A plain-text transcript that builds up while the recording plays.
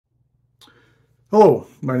Hello,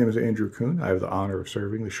 my name is Andrew Kuhn. I have the honor of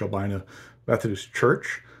serving the Shelby Methodist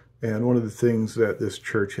Church. And one of the things that this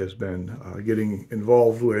church has been getting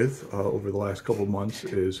involved with over the last couple of months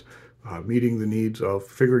is meeting the needs of,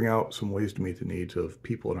 figuring out some ways to meet the needs of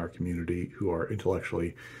people in our community who are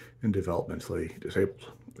intellectually and developmentally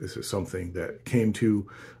disabled. This is something that came to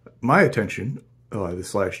my attention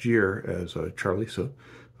this last year as Charlisa,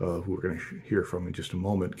 who we're going to hear from in just a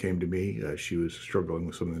moment, came to me. She was struggling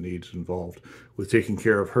with some of the needs involved with taking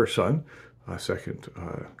care of her son, a second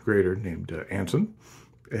grader named Anson.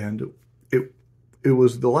 And it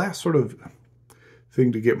was the last sort of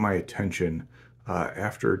thing to get my attention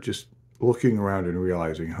after just looking around and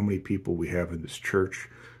realizing how many people we have in this church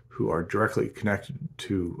who are directly connected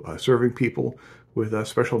to serving people with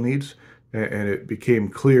special needs. And it became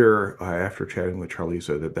clear after chatting with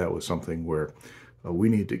Charlisa that that was something where we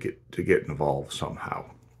need to get involved somehow.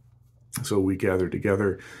 So we gathered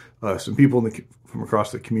together some people from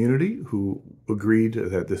across the community who agreed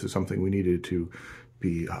that this is something we needed to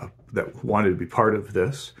be, that wanted to be part of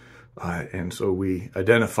this. And so we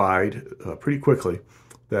identified pretty quickly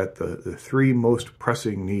that the three most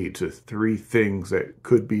pressing needs, the three things that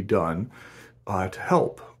could be done to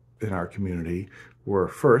help in our community were,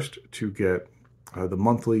 first, to get the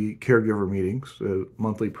monthly caregiver meetings,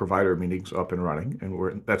 monthly provider meetings up and running,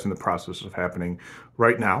 and that's in the process of happening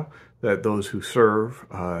right now, that those who serve,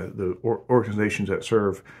 the organizations that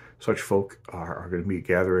serve such folk are going to be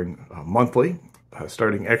gathering monthly,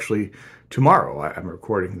 starting actually tomorrow. I'm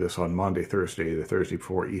recording this on Monday, Thursday, the Thursday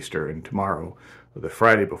before Easter, and tomorrow, the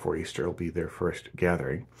Friday before Easter, will be their first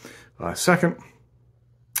gathering. Second,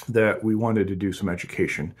 that we wanted to do some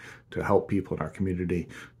education to help people in our community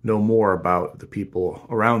know more about the people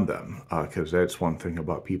around them, because that's one thing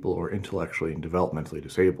about people who are intellectually and developmentally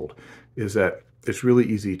disabled, is that it's really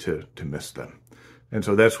easy to miss them. And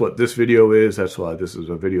so that's what this video is. That's why this is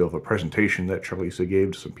a video of a presentation that Charlisa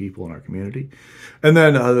gave to some people in our community. And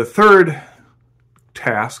then the third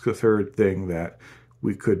task, the third thing that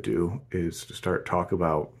we could do is to start talk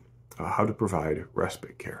about how to provide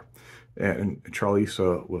respite care. And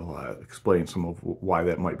Charlisa will explain some of why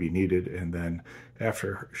that might be needed. And then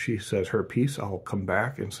after she says her piece, I'll come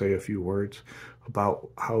back and say a few words about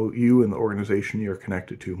how you and the organization you're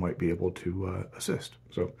connected to might be able to assist.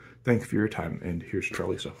 So thank you for your time. And here's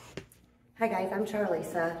Charlisa. Hi guys, I'm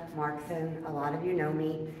Charlisa Markson. A lot of you know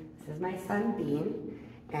me. This is my son Bean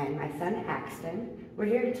and my son Axton. We're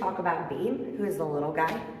here to talk about Bean, who is the little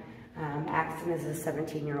guy. Axton is his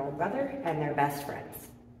 17-year-old brother, and they're best friends.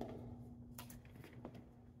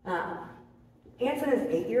 Anson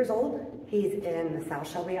is 8 years old. He's in the South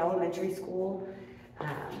Shelby Elementary School.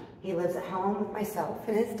 He lives at home with myself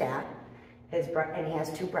and his dad. And he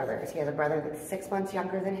has two brothers. He has a brother that's 6 months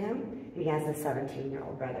younger than him, and he has a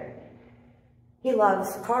 17-year-old brother. He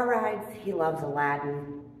loves car rides. He loves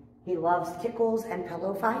Aladdin. He loves tickles and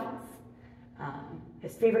pillow fights.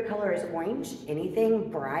 His favorite color is orange, anything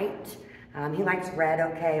bright. He likes red,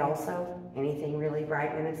 okay, also. Anything really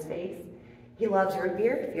bright in his face. He loves root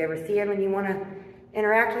beer. If you ever see him and you want to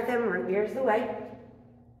interact with him, root beer's the way.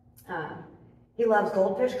 He loves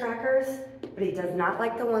goldfish crackers, but he does not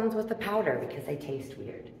like the ones with the powder because they taste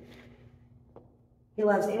weird. He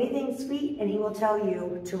loves anything sweet, and he will tell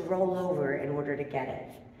you to roll over in order to get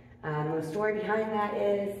it. The story behind that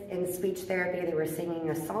is, in speech therapy, they were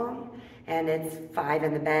singing a song, and it's 5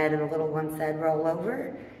 in the bed, and the little one said, roll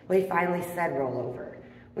over. Well, he finally said, roll over.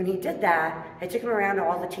 When he did that, I took him around to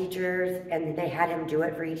all the teachers, and they had him do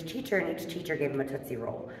it for each teacher, and each teacher gave him a Tootsie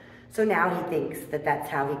Roll. So now he thinks that that's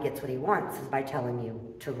how he gets what he wants, is by telling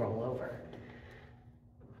you to roll over.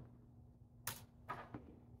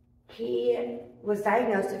 He was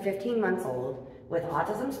diagnosed at 15 months old with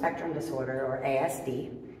autism spectrum disorder, or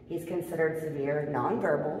ASD. He's considered severe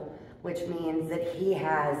nonverbal, which means that he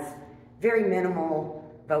has very minimal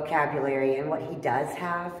vocabulary, and what he does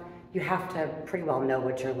have, you have to pretty well know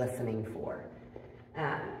what you're listening for.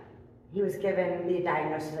 He was given the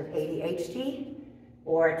diagnosis of ADHD,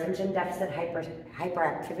 or attention deficit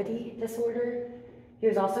hyperactivity disorder. He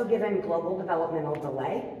was also given global developmental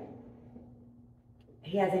delay.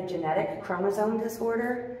 He has a genetic chromosome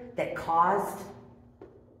disorder that caused,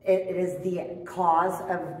 it is the cause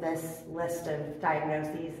of this list of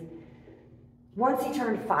diagnoses. Once he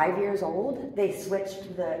turned 5 years old, they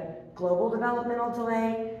switched the global developmental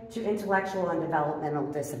delay to intellectual and developmental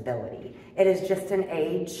disability. It is just an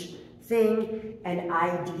age thing, and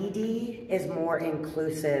IDD is more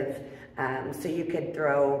inclusive, so you could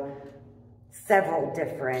throw several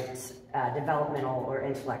different developmental or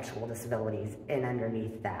intellectual disabilities in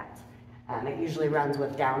underneath that. It usually runs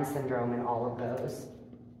with Down syndrome and all of those.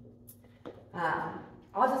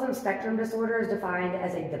 Autism spectrum disorder is defined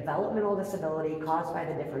as a developmental disability caused by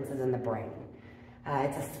the differences in the brain.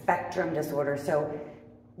 It's a spectrum disorder, so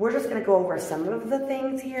we're just going to go over some of the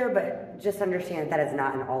things here, but just understand that is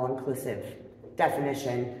not an all-inclusive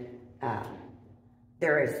definition.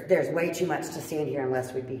 There's way too much to stand here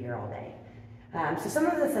unless we'd be here all day. So some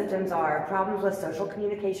of the symptoms are problems with social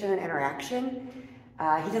communication and interaction.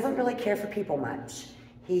 He doesn't really care for people much.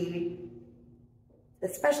 He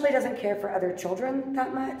especially doesn't care for other children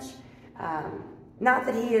that much. Not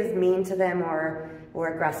that he is mean to them or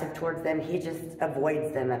aggressive towards them, he just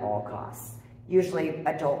avoids them at all costs. Usually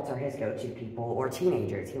adults are his go-to people, or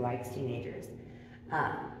teenagers, he likes teenagers.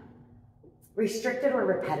 Restricted or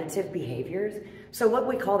repetitive behaviors. So what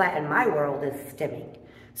we call that in my world is stimming.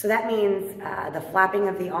 So that means the flapping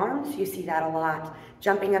of the arms, you see that a lot,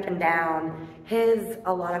 jumping up and down. His,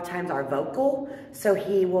 a lot of times, are vocal, so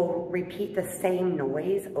he will repeat the same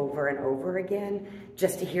noise over and over again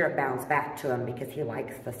just to hear it bounce back to him because he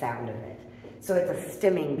likes the sound of it. So it's a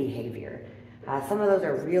stimming behavior. Some of those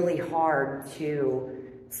are really hard to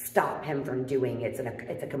stop him from doing. It's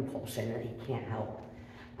a compulsion that he can't help.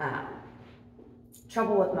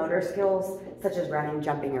 Trouble with motor skills, such as running,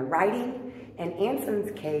 jumping, or riding. In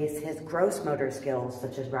Anson's case, his gross motor skills,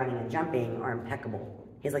 such as running and jumping, are impeccable.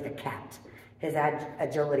 He's like a cat. His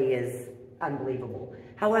agility is unbelievable.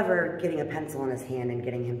 However, getting a pencil in his hand and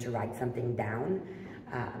getting him to write something down,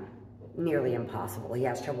 nearly impossible. He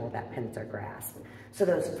has trouble with that pincer grasp. So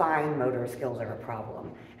those fine motor skills are a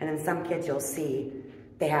problem. And in some kids, you'll see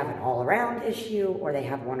they have an all-around issue or they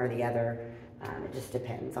have one or the other. It just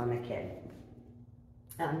depends on the kid.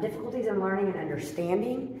 Difficulties in learning and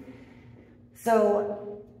understanding.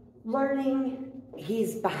 So learning,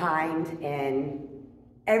 he's behind in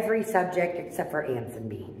every subject except for Anson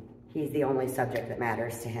being. He's the only subject that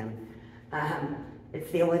matters to him.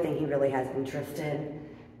 It's the only thing he really has interest in.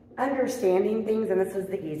 Understanding things, and this is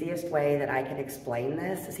the easiest way that I can explain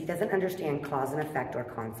this, is he doesn't understand cause and effect or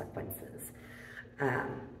consequences.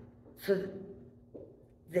 So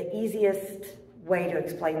the easiest way to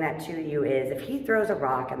explain that to you is if he throws a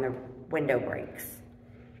rock and the window breaks,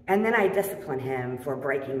 and then I discipline him for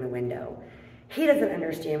breaking the window, he doesn't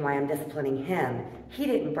understand why I'm disciplining him. He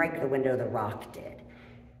didn't break the window, the rock did.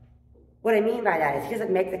 What I mean by that is he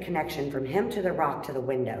doesn't make the connection from him to the rock to the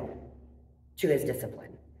window to his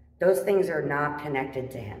discipline. Those things are not connected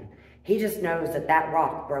to him. He just knows that that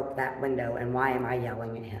rock broke that window, and why am I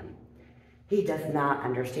yelling at him? He does not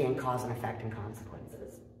understand cause and effect and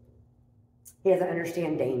consequences. He doesn't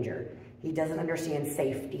understand danger. He doesn't understand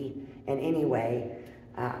safety in any way.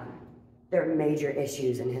 There are major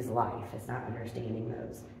issues in his life. It's not understanding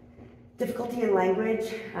those. Difficulty in language,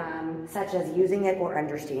 such as using it or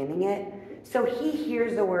understanding it. So he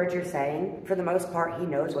hears the words you're saying. For the most part, he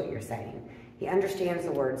knows what you're saying. He understands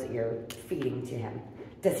the words that you're feeding to him.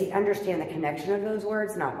 Does he understand the connection of those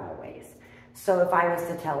words? Not always. So if I was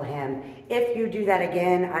to tell him, if you do that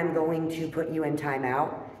again, I'm going to put you in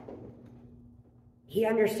timeout. He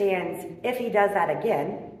understands if he does that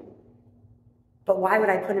again, but why would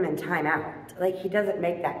I put him in timeout? Like, he doesn't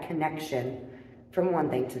make that connection from one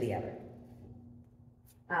thing to the other.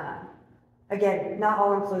 Again, not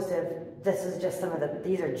all inclusive. These are just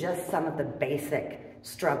some of the basic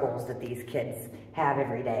struggles that these kids have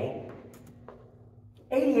every day.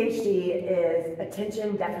 ADHD is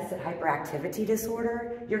attention deficit hyperactivity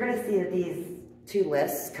disorder. You're going to see that these two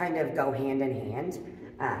lists kind of go hand in hand.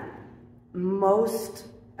 Most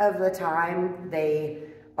of the time, they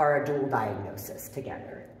are a dual diagnosis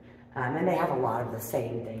together. And they have a lot of the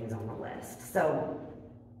same things on the list. So,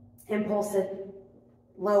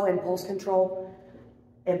 low impulse control,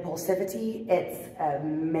 impulsivity, it's a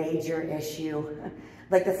major issue.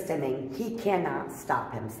 Like the stimming, he cannot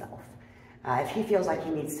stop himself. If he feels like he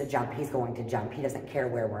needs to jump, he's going to jump. He doesn't care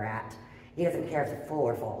where we're at. He doesn't care if the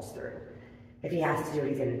floor falls through. If he has to do it,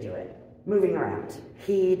 he's going to do it. Moving around,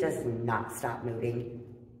 he does not stop moving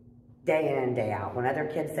day in and day out. When other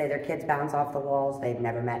kids say their kids bounce off the walls, they've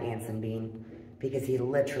never met Anson Bean because he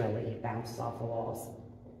literally bounces off the walls.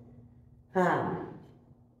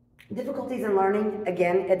 Difficulties in learning,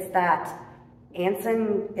 again, it's that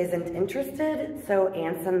Anson isn't interested, so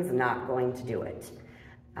Anson's not going to do it.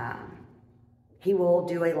 He will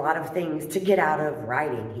do a lot of things to get out of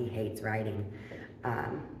writing. He hates writing.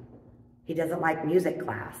 He doesn't like music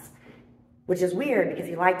class, which is weird because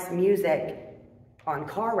he likes music on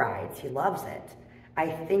car rides. He loves it. I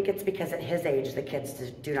think it's because at his age, the kids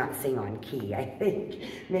do not sing on key. I think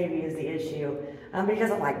maybe is the issue. But he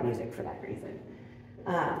doesn't like music for that reason.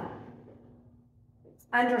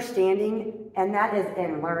 understanding, and that is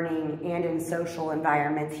in learning and in social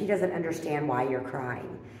environments. He doesn't understand why you're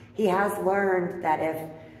crying. He has learned that if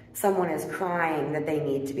someone is crying that they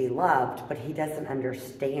need to be loved, but he doesn't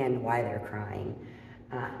understand why they're crying.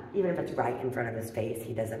 Even if it's right in front of his face,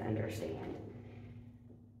 he doesn't understand.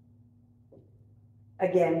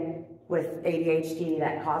 Again, with ADHD,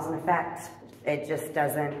 that cause and effect, it just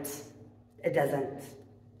doesn't,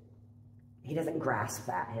 he doesn't grasp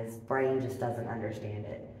that. His brain just doesn't understand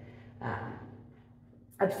it.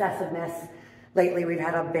 Obsessiveness. Lately, we've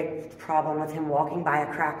had a big problem with him walking by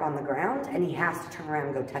a crack on the ground, and he has to turn around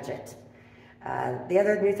and go touch it. The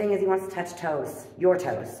other new thing is he wants to touch toes. Your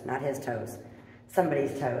toes, not his toes.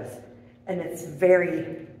 Somebody's toes. And it's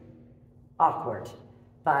very awkward,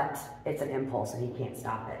 but it's an impulse, and he can't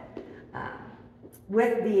stop it.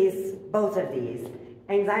 With these, both of these,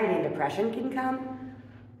 anxiety and depression can come.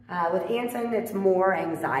 With Anson, it's more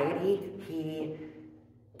anxiety. He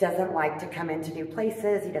doesn't like to come into new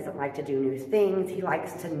places. He doesn't like to do new things. He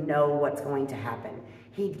likes to know what's going to happen.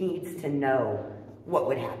 He needs to know what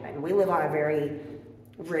would happen. We live on a very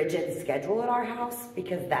rigid schedule at our house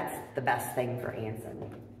because that's the best thing for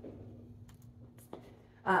Anson.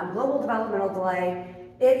 Global developmental delay.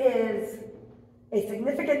 It is a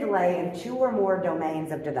significant delay in 2 or more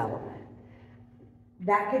domains of development.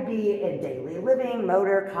 That could be in daily living,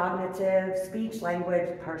 motor, cognitive, speech,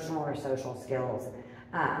 language, personal or social skills.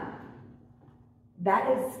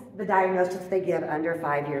 That is the diagnosis they give under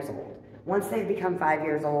 5 years old. Once they've become 5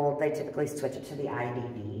 years old, they typically switch it to the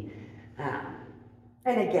IDD.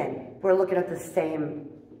 And again, we're looking at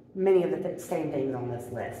many of the same things on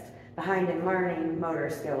this list. Behind in learning, motor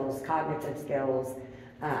skills, cognitive skills,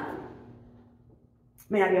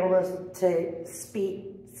 may not be able to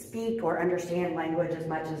speak or understand language as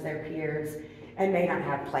much as their peers, and may not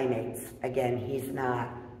have playmates. Again, he's not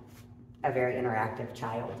a very interactive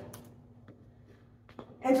child.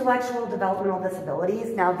 Intellectual developmental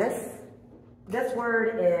disabilities. Now this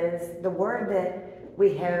word is the word that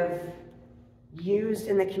we have used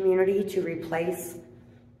in the community to replace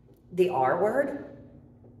the R word,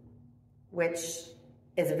 which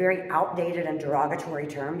is a very outdated and derogatory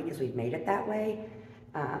term because we've made it that way.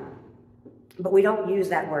 But we don't use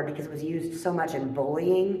that word because it was used so much in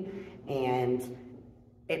bullying, and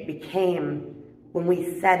it became, when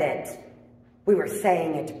we said it, we were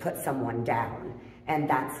saying it to put someone down, and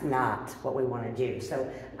that's not what we want to do. So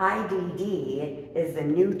IDD is the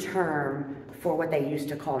new term for what they used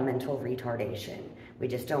to call mental retardation. We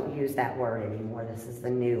just don't use that word anymore. This is the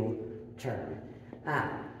new term.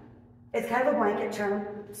 It's kind of a blanket term,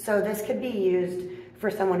 so this could be used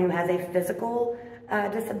for someone who has a physical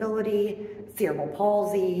disability, cerebral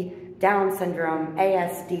palsy, Down syndrome,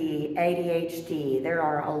 ASD, ADHD. There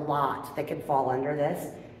are a lot that could fall under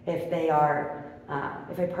this. If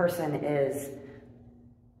a person is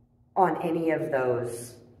on any of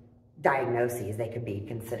those diagnoses, they could be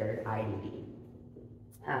considered IDD.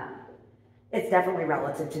 It's definitely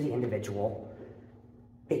relative to the individual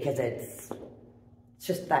because it's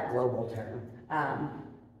just that global term.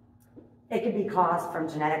 It could be caused from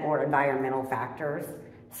genetic or environmental factors.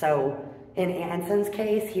 So in Anson's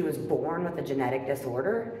case, he was born with a genetic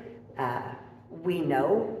disorder. We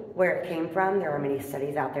know where it came from. There are many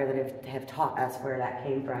studies out there that have taught us where that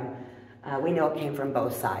came from. We know it came from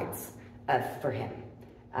both sides for him.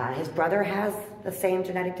 His brother has the same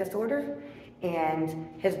genetic disorder, and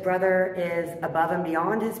his brother is above and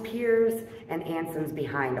beyond his peers, and Anson's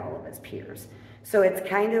behind all of his peers. So it's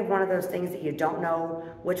kind of one of those things that you don't know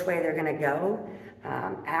which way they're gonna go.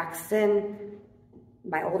 Axton,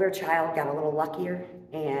 my older child, got a little luckier,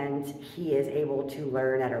 and he is able to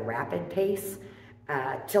learn at a rapid pace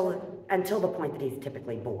until the point that he's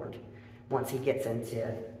typically bored once he gets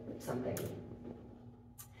into something.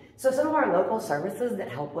 So some of our local services that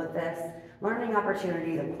help with this, Learning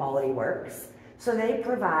Opportunities and Quality Works. So they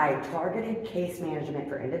provide targeted case management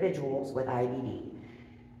for individuals with IDD.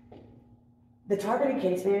 The targeted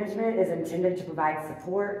case management is intended to provide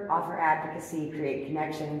support, offer advocacy, create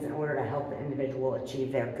connections in order to help the individual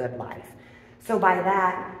achieve their good life. So by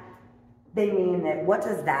that, they mean that what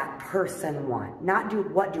does that person want? Not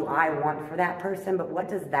what do I want for that person, but what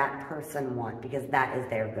does that person want? Because that is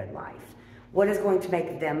their good life. What is going to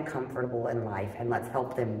make them comfortable in life, and let's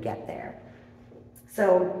help them get there.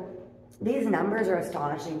 So these numbers are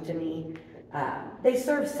astonishing to me. They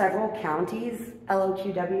serve several counties,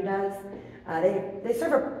 LOQW does. They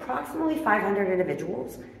serve approximately 500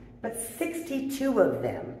 individuals, but 62 of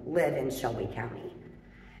them live in Shelby County.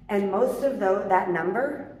 And most of that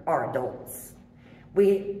number are adults.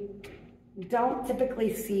 We don't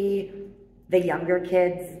typically see the younger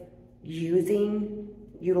kids using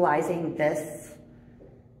utilizing this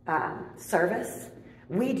service?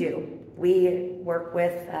 We do. We work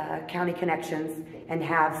with County Connections and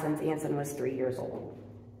have since Anson was 3 years old.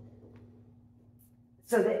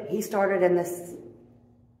 So that he started in this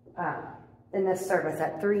service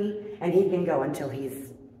at 3, and he can go until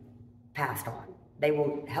he's passed on. They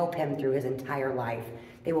will help him through his entire life.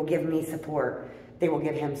 They will give me support. They will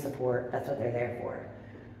give him support. That's what they're there for.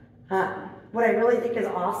 What I really think is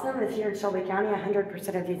awesome is here in Shelby County,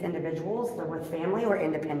 100% of these individuals live with family or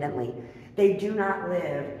independently. They do not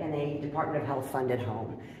live in a Department of Health funded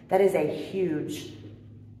home. That is a huge,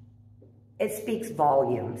 it speaks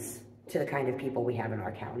volumes to the kind of people we have in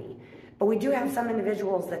our county. But we do have some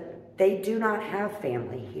individuals that they do not have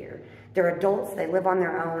family here. They're adults, they live on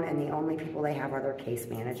their own, and the only people they have are their case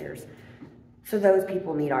managers. So those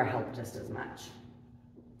people need our help just as much.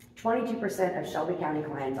 22% of Shelby County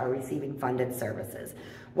clients are receiving funded services,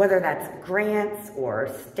 whether that's grants or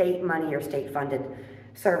state money or state funded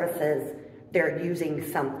services, they're using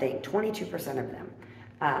something, 22% of them.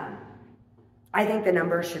 I think the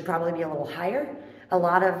numbers should probably be a little higher. A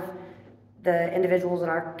lot of the individuals in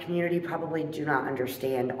our community probably do not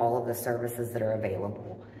understand all of the services that are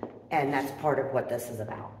available, and that's part of what this is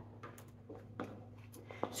about.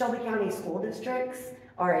 Shelby County school districts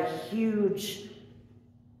are a huge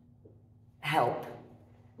help.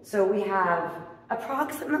 So we have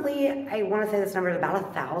approximately, I want to say this number is about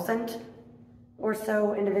 1,000 or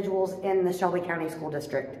so individuals in the Shelby County School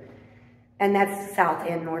District. And that's South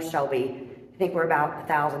and North Shelby. I think we're about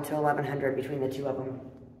 1,000 to 1,100 between the two of them.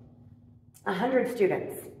 100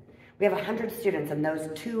 students. We have 100 students in those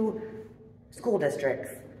two school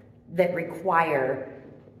districts that require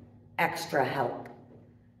extra help.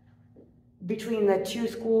 Between the two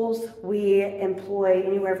schools, we employ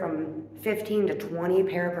anywhere from 15 to 20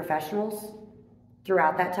 paraprofessionals.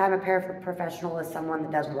 Throughout that time, a paraprofessional is someone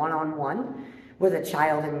that does one-on-one with a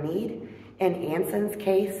child in need. In Anson's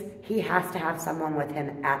case, he has to have someone with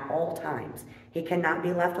him at all times. He cannot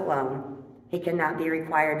be left alone. He cannot be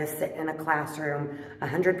required to sit in a classroom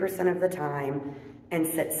 100% of the time and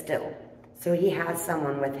sit still. So he has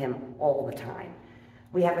someone with him all the time.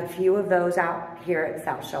 We have a few of those out here at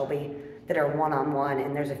South Shelby that are one-on-one,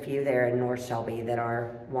 and there's a few there in North Shelby that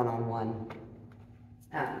are one-on-one.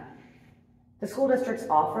 The school districts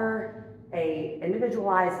offer a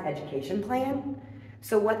individualized education plan.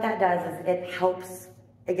 So what that does is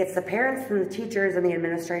it gets the parents and the teachers and the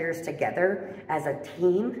administrators together as a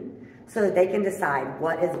team so that they can decide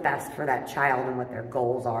what is best for that child and what their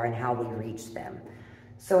goals are and how we reach them.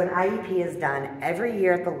 So an IEP is done every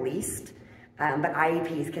year at the least, but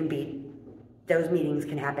IEPs can be, those meetings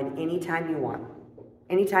can happen anytime you want,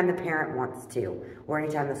 anytime the parent wants to, or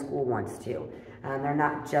anytime the school wants to. They're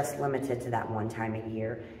not just limited to that one time a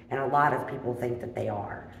year, and a lot of people think that they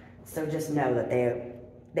are. So just know that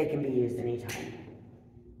they can be used anytime.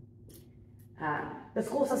 The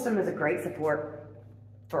school system is a great support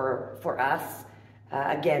for us.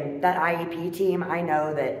 Again, that IEP team, I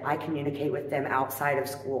know that I communicate with them outside of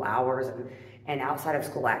school hours and outside of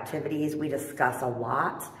school activities. We discuss a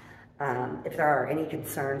lot. If there are any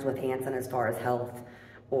concerns with Anson as far as health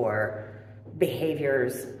or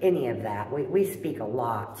behaviors, any of that, we speak a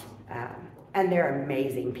lot. And they're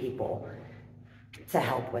amazing people to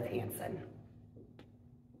help with Anson.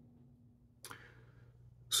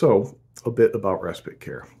 So, a bit about respite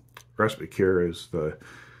care. Respite care is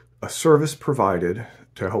a service provided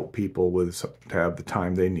to help people to have the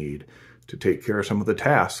time they need to take care of some of the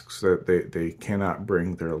tasks that they cannot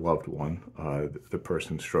bring their loved one, the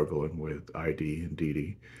person struggling with ID and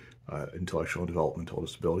DD, intellectual and developmental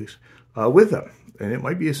disabilities, with them. And it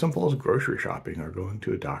might be as simple as grocery shopping or going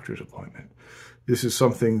to a doctor's appointment. This is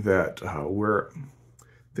something that we're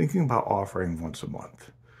thinking about offering once a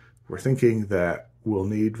month. We're thinking that we'll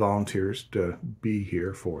need volunteers to be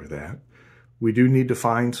here for that. We do need to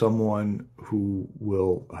find someone who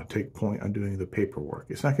will take point on doing the paperwork.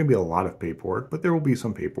 It's not going to be a lot of paperwork, but there will be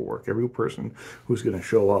some paperwork. Every person who's going to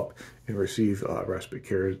show up and receive respite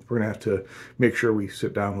care, we're going to have to make sure we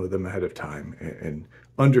sit down with them ahead of time and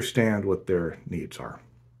understand what their needs are.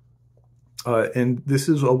 And this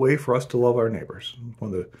is a way for us to love our neighbors.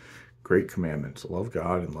 One of the great commandments, love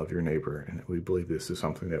God and love your neighbor. And we believe this is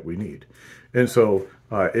something that we need. And so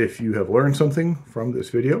if you have learned something from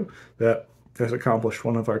this video that has accomplished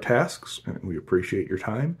one of our tasks, and we appreciate your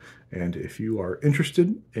time. And if you are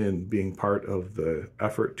interested in being part of the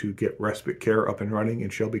effort to get respite care up and running in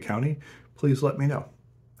Shelby County, please let me know.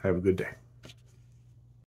 Have a good day.